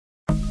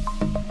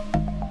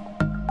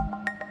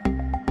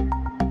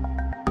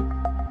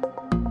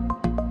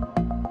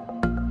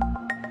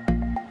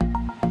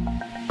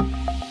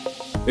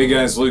Hey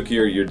guys, Luke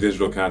here, your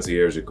digital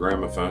concierge at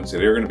Gramophone.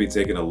 Today we're going to be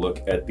taking a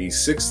look at the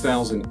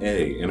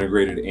 6000A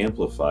integrated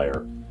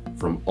amplifier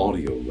from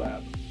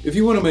Audiolab. If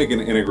you want to make an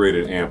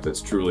integrated amp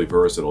that's truly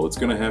versatile, it's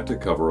going to have to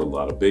cover a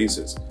lot of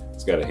bases.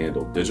 It's got to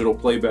handle digital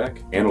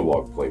playback,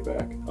 analog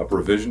playback, a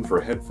provision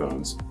for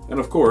headphones, and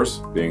of course,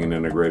 being an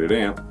integrated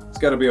amp, it's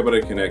got to be able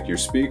to connect your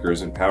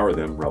speakers and power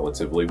them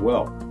relatively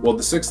well. Well,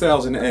 the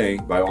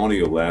 6000A by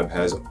Audiolab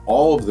has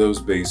all of those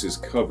bases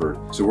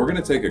covered, so we're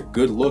going to take a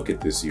good look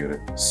at this unit,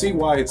 see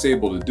why it's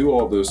able to do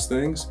all those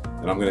things,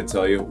 and I'm going to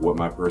tell you what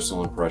my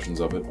personal impressions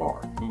of it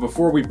are. But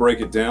before we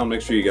break it down, make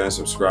sure you guys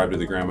subscribe to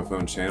the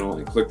Gramophone channel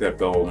and click that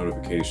bell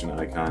notification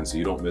icon so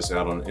you don't miss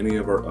out on any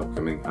of our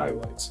upcoming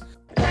highlights.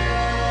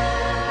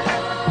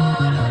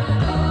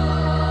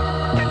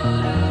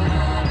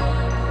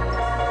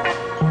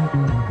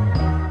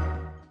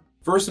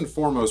 First and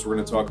foremost, we're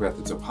going to talk about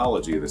the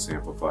topology of this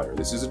amplifier.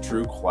 This is a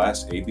true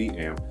Class AB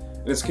amp,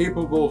 and it's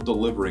capable of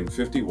delivering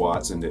 50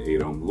 watts into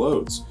 8 ohm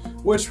loads,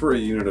 which for a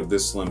unit of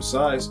this slim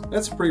size,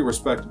 that's a pretty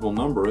respectable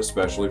number,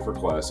 especially for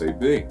Class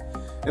AB.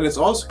 And it's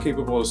also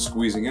capable of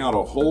squeezing out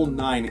a whole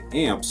 9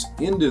 amps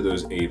into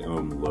those 8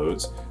 ohm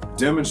loads,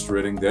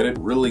 demonstrating that it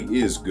really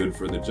is good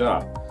for the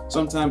job.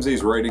 Sometimes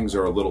these ratings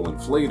are a little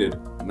inflated,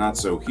 not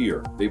so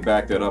here. They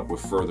back that up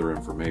with further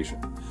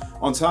information.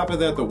 On top of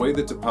that, the way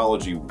the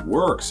topology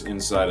works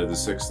inside of the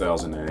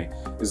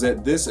 6000A is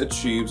that this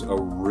achieves a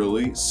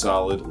really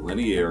solid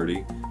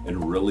linearity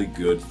and really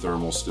good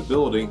thermal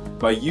stability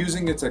by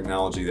using a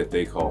technology that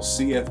they call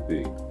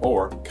CFB,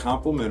 or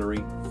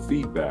complementary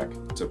feedback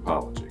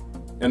topology.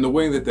 And the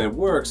way that that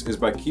works is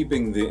by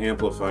keeping the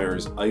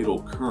amplifier's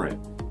idle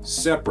current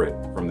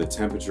separate from the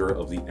temperature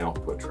of the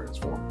output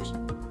transformers.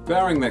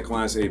 Powering that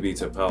Class AB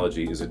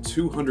topology is a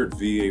 200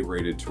 VA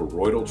rated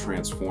toroidal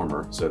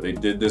transformer, so they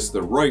did this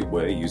the right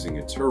way using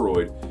a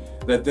toroid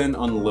that then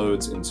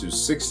unloads into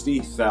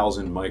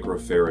 60,000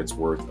 microfarads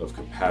worth of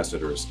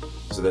capacitors,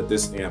 so that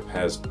this amp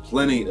has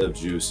plenty of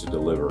juice to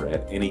deliver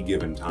at any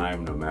given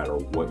time, no matter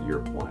what you're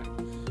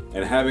playing.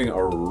 And having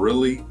a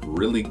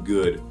really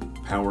good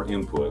power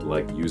input,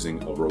 like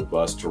using a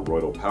robust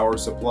toroidal power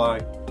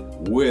supply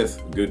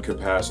with good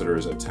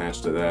capacitors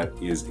attached to that,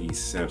 is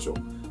essential.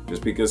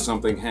 Just because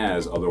something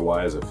has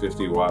otherwise a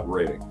 50 watt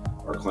rating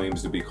or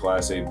claims to be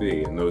Class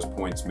AB, and those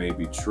points may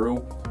be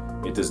true,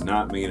 it does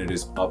not mean it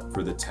is up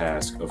for the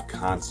task of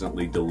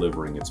constantly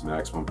delivering its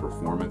maximum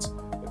performance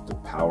if the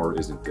power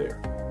isn't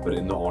there. But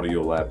in the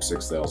Audiolab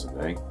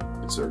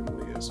 6000A, it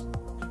certainly is.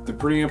 The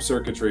preamp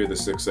circuitry of the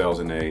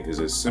 6000A is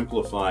as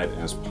simplified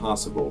as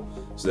possible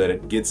so that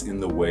it gets in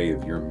the way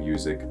of your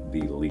music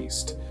the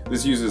least.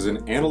 This uses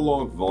an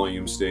analog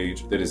volume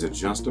stage that is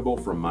adjustable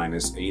from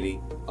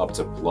 -80 up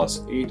to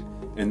 +8,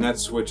 and that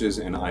switches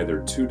in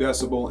either 2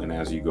 decibel and,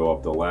 as you go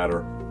up the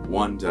ladder,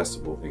 1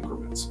 decibel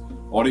increments.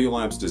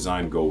 Audiolab's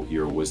design goal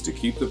here was to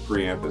keep the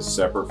preamp as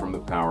separate from the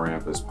power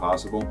amp as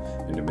possible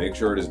and to make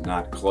sure it is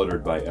not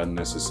cluttered by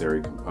unnecessary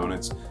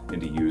components,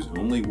 and to use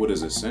only what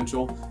is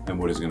essential and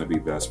what is going to be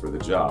best for the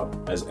job,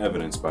 as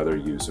evidenced by their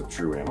use of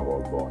true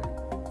analog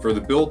volume. For the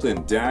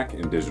built-in DAC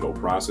and digital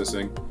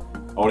processing,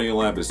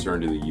 Audiolab has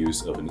turned to the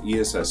use of an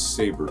ESS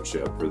Sabre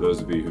chip. For those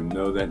of you who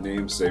know that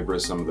name, Sabre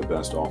is some of the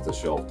best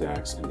off-the-shelf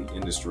DACs in the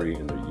industry,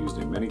 and they're used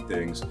in many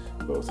things,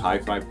 both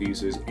hi-fi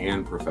pieces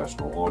and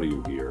professional audio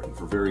gear, and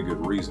for very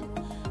good reason.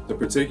 The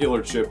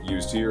particular chip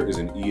used here is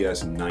an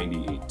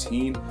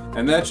ES9018,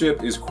 and that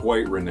chip is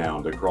quite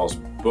renowned across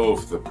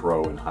both the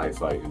pro and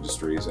hi-fi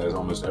industries, as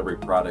almost every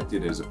product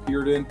it has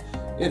appeared in,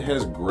 it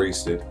has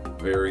graced it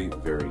very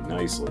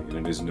nicely, and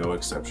it is no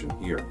exception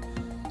here.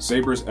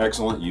 Sabre's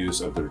excellent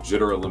use of their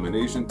jitter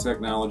elimination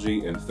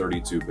technology and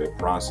 32-bit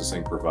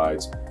processing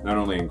provides not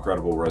only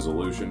incredible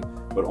resolution,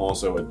 but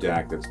also a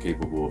DAC that's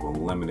capable of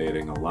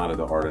eliminating a lot of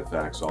the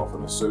artifacts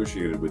often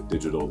associated with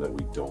digital that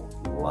we don't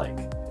like.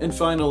 And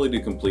finally,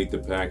 to complete the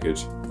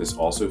package, this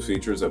also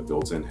features a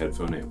built-in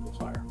headphone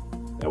amplifier.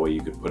 That way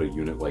you could put a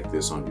unit like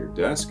this on your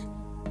desk,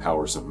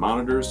 power some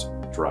monitors,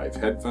 drive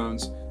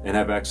headphones, and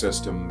have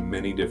access to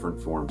many different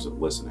forms of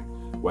listening.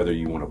 Whether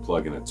you want to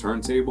plug in a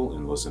turntable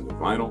and listen to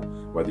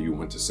vinyl, whether you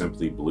want to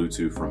simply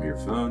Bluetooth from your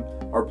phone,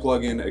 or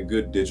plug in a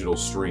good digital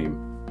stream,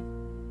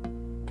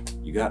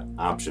 you got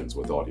options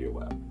with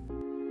Audiolab.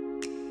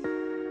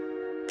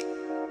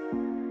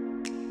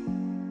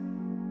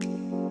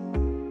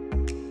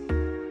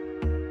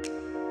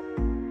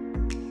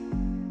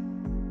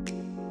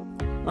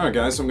 Alright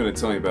guys, so I'm going to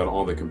tell you about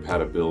all the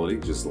compatibility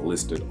just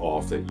listed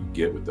off that you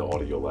get with the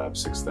Audiolab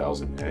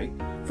 6000A.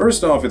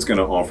 First off, it's going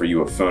to offer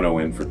you a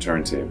phono in for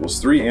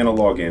turntables, 3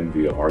 analog in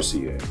via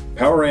RCA,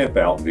 power amp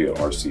out via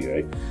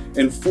RCA,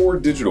 and 4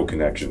 digital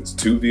connections,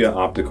 2 via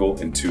optical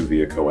and 2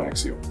 via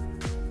coaxial.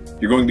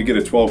 You're going to get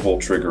a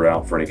 12-volt trigger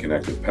out for any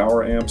connected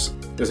power amps.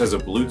 This has a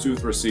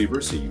Bluetooth receiver,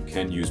 so you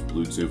can use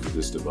Bluetooth with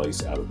this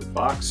device out of the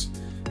box.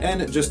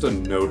 And just a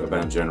note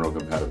about general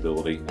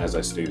compatibility, as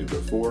I stated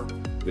before,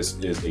 This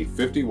is a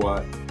 50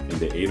 watt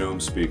into 8 ohm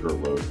speaker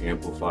load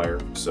amplifier,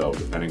 so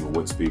depending on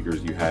what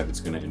speakers you have, it's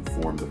going to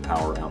inform the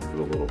power output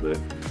a little bit.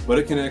 But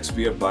it connects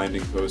via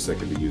binding posts that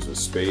can be used with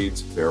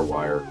spades, bare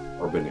wire,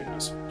 or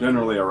bananas.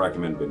 Generally, I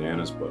recommend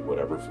bananas, but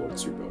whatever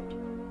floats your boat.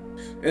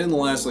 And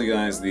lastly,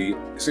 guys, the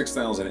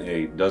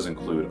 6000A does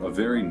include a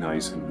very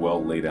nice and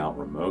well laid out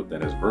remote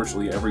that has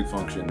virtually every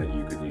function that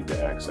you could need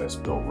to access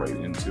built right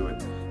into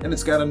it. And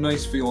it's got a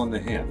nice feel in the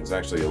hand. It's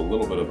actually a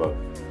little bit of a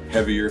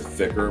heavier,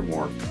 thicker,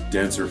 more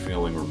denser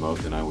feeling remote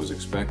than I was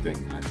expecting.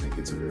 I think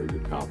it's a very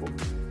good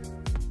compliment.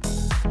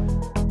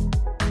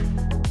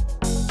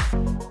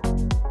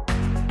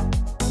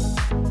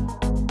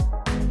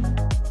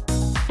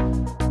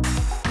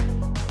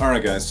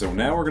 Alright guys, so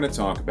now we're going to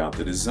talk about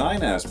the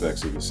design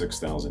aspects of the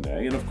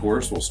 6000A, and of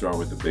course we'll start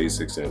with the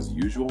basics as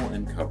usual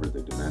and cover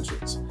the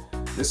dimensions.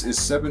 This is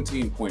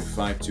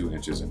 17.52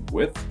 inches in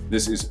width,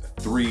 this is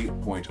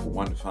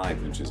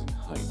 3.15 inches in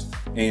height,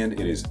 and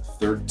it is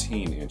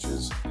 13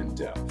 inches in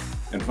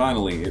depth. And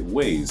finally, it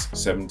weighs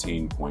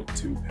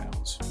 17.2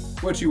 pounds,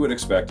 which you would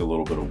expect a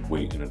little bit of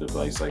weight in a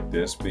device like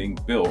this being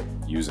built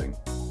using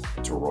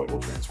a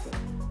toroidal transformer.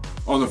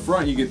 On the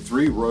front you get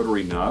 3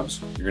 rotary knobs.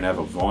 You're going to have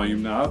a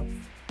volume knob,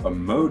 a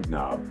mode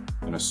knob,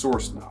 and a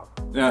source knob.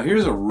 Now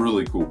here's a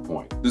really cool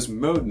point. This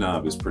mode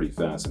knob is pretty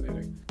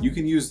fascinating. You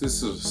can use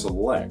this to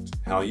select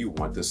how you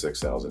want the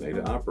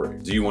 6000A to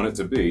operate. Do you want it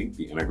to be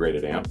the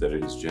integrated amp that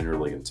it is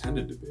generally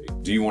intended to be?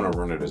 Do you want to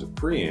run it as a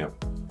preamp?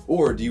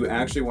 Or do you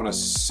actually want to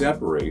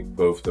separate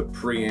both the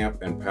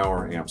preamp and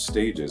power amp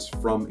stages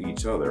from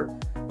each other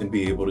and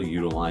be able to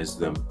utilize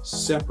them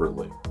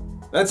separately?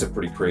 That's a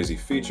pretty crazy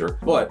feature,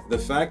 but the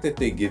fact that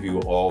they give you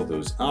all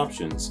those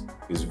options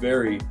is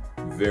very,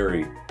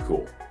 very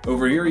cool.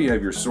 Over here you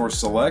have your source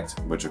select,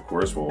 which of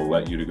course will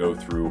let you to go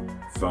through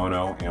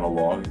phono,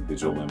 analog, and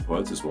digital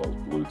inputs as well as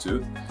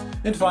Bluetooth.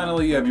 And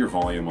finally you have your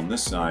volume on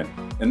this side,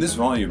 and this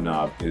volume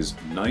knob is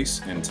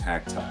nice and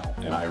tactile,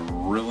 and I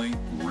really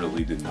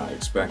did not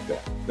expect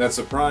that. That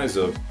surprise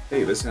of,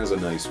 hey, this has a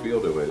nice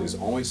feel to it is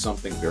always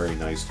something very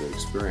nice to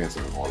experience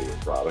in an audio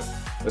product,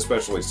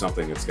 especially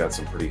something that's got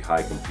some pretty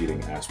high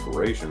competing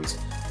aspirations,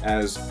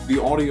 as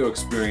the audio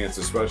experience,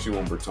 especially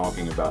when we're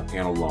talking about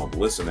analog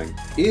listening,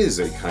 is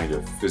a kind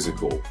of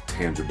physical,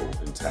 tangible,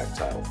 and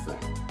tactile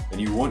thing. And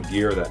you want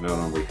gear that not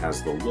only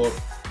has the look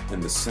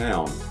and the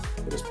sound,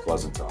 but is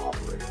pleasant to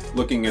operate.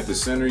 Looking at the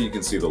center, you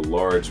can see the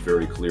large,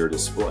 very clear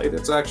display.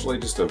 That's actually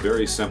just a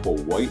very simple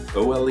white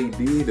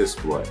OLED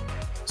display.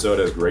 So it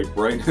has great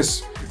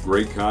brightness,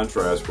 great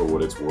contrast for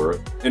what it's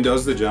worth, and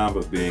does the job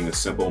of being a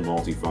simple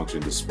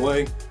multifunction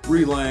display,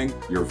 relaying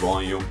your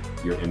volume,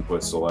 your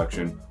input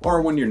selection,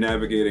 or when you're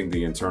navigating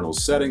the internal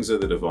settings of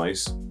the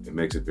device, it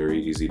makes it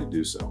very easy to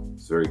do so.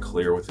 It's very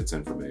clear with its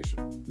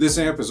information. This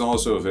amp is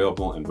also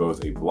available in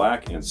both a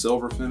black and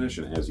silver finish,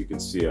 and as you can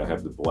see, I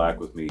have the black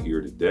with me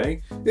here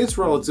today. It's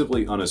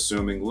relatively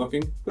unassuming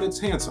looking, but it's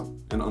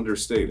handsome and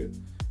understated.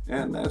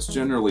 And that's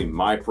generally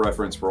my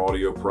preference for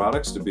audio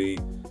products, to be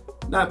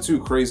not too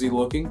crazy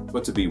looking,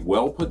 but to be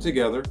well put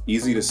together,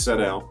 easy to set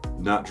out,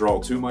 not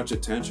draw too much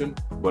attention,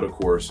 but of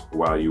course,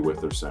 wow you with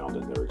their sound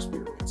and their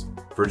experience.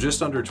 For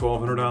just under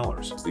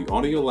 $1,200, the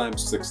Audiolab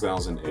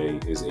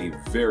 6000A is a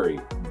very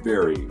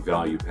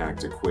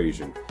value-packed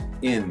equation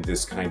in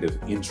this kind of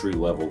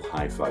entry-level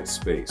hi-fi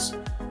space,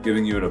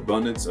 giving you an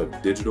abundance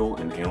of digital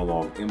and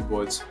analog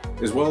inputs,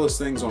 as well as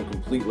things on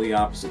completely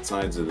opposite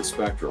sides of the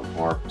spectrum,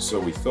 or so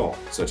we thought,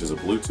 such as a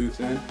Bluetooth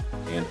in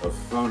and a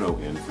phono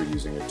in for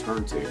using a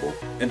turntable,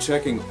 and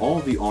checking all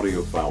the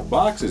audiophile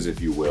boxes, if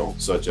you will,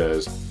 such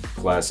as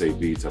Class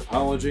AB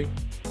topology,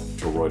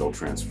 toroidal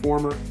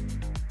transformer,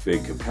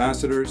 big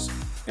capacitors,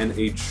 and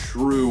a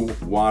true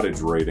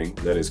wattage rating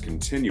that is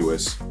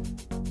continuous.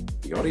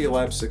 The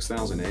Audiolab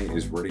 6000A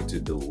is ready to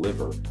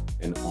deliver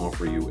and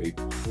offer you a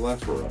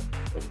plethora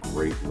of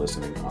great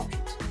listening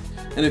options.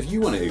 And if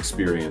you want to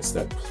experience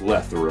that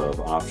plethora of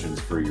options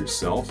for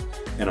yourself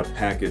and a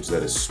package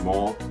that is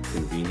small,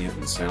 convenient,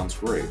 and sounds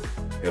great,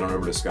 head on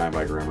over to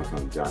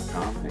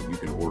skybygramophone.com and you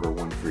can order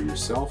one for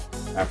yourself.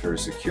 After a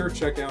secure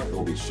checkout, it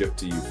will be shipped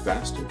to you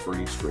fast and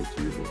free straight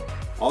to your door.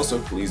 Also,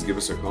 please give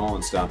us a call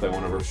and stop by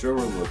one of our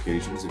showroom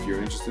locations if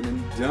you're interested in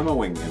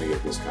demoing any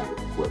of this kind of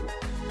equipment.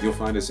 You'll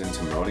find us in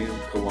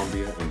Timonium,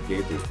 Columbia, and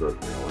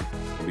Gaithersburg, Maryland,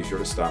 and be sure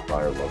to stop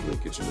by our lovely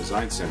Kitchen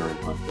Design Center in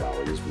Hunt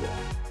Valley as well.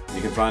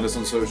 You can find us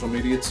on social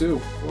media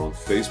too. We're on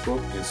Facebook,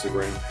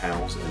 Instagram,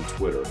 Pals, and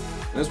Twitter,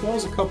 as well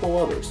as a couple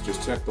others.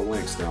 Just check the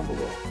links down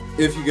below.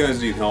 If you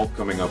guys need help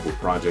coming up with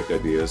project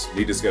ideas,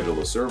 need to schedule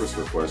a service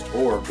request,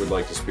 or would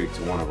like to speak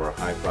to one of our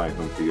hi-fi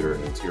home theater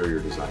and interior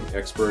design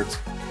experts,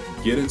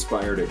 get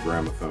inspired at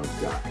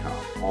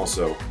gramophone.com.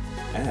 Also,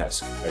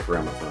 ask at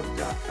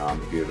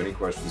gramophone.com if you have any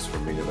questions for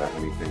me about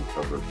anything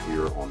covered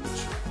here on the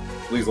channel.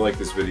 Please like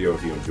this video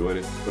if you enjoyed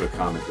it, put a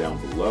comment down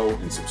below,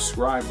 and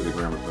subscribe to the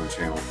Gramophone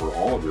channel for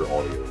all of your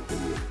audio and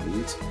video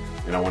needs.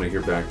 And I want to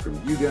hear back from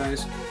you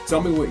guys.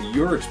 Tell me what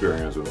your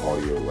experience with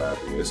Audiolab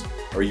is.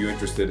 Are you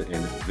interested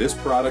in this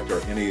product or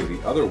any of the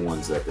other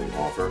ones that they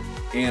offer?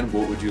 And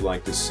what would you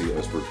like to see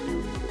us review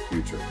in the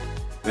future?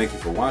 Thank you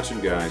for watching,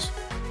 guys.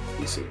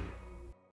 Be safe.